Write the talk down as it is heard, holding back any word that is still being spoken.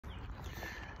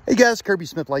Hey guys, Kirby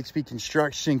Smith, Lightspeed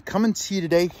Construction, coming to you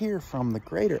today here from the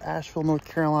greater Asheville, North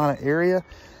Carolina area.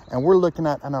 And we're looking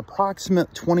at an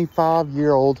approximate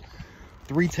 25-year-old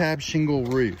 3-tab shingle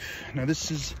roof. Now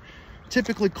this is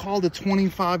typically called a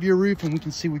 25-year roof, and we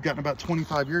can see we've gotten about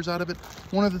 25 years out of it.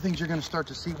 One of the things you're going to start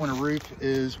to see when a roof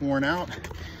is worn out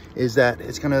is that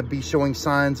it's going to be showing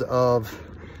signs of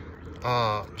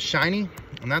shiny,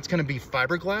 and that's going to be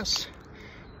fiberglass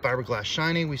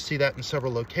shiny. We see that in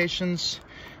several locations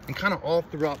and kind of all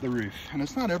throughout the roof, and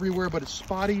it's not everywhere, but it's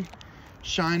spotty,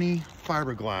 shiny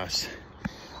fiberglass.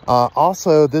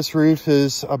 Also, this roof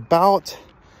is about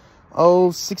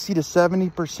 60 to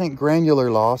 70% granular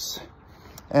loss,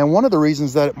 and one of the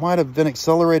reasons that it might have been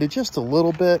accelerated just a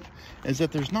little bit is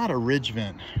that there's not a ridge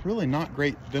vent. Really not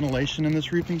great ventilation in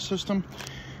this roofing system.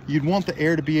 You'd want the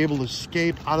air to be able to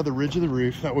escape out of the ridge of the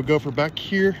roof. That would go for back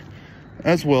here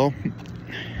as well,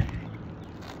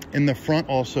 in the front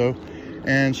also,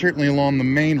 and certainly along the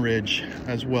main ridge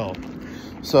as well.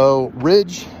 So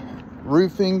ridge,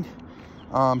 roofing,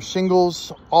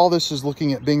 shingles, all this is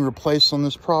looking at being replaced on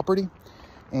this property,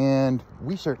 and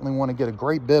we certainly want to get a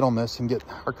great bid on this and get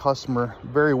our customer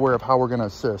very aware of how we're going to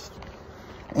assist.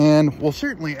 And we'll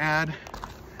certainly add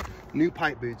new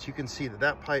pipe boots. You can see that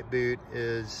that pipe boot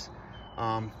is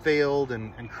failed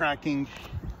and cracking.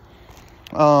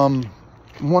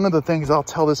 One of the things I'll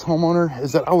tell this homeowner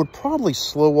is that I would probably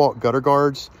slow walk gutter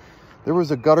guards. There was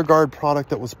a gutter guard product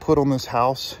that was put on this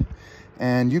house,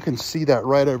 and you can see that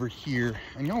right over here.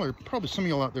 And y'all are probably, some of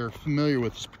y'all out there are familiar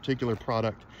with this particular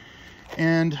product.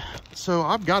 And so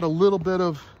I've got a little bit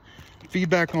of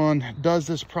feedback on, does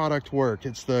this product work?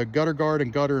 It's the gutter guard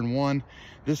and gutter in one.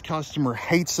 This customer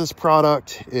hates this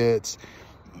product. It's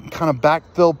kind of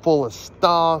backfilled full of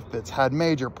stuff. It's had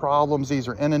major problems. These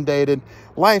are inundated.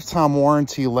 Lifetime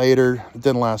warranty later. It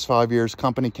didn't last 5 years.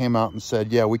 Company came out and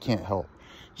said, yeah, we can't help.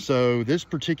 So this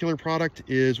particular product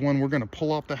is one we're going to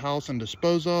pull off the house and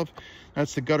dispose of.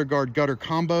 That's the gutter guard gutter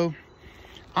combo.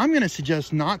 I'm going to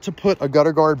suggest not to put a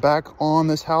gutter guard back on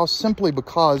this house simply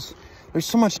because there's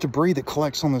so much debris that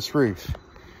collects on this roof.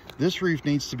 This roof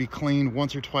needs to be cleaned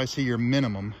once or twice a year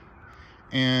minimum.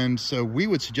 And so we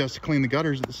would suggest to clean the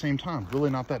gutters at the same time. Really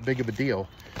not that big of a deal,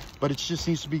 but it just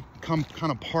needs to become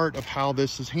kind of part of how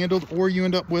this is handled, or you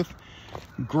end up with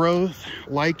growth,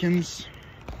 lichens,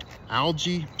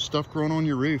 algae, stuff growing on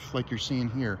your roof like you're seeing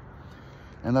here.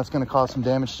 And that's going to cause some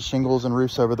damage to shingles and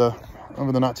roofs over the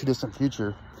not too distant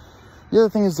future. The other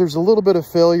thing is there's a little bit of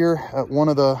failure at one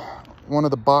of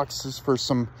the boxes for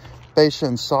some fascia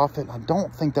and soffit. I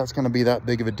don't think that's going to be that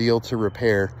big of a deal to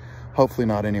repair. Hopefully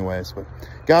not anyways. But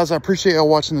guys, I appreciate y'all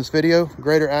watching this video.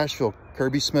 Greater Asheville,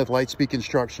 Kirby Smith, Lightspeed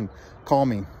Construction. Call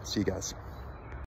me. See you guys.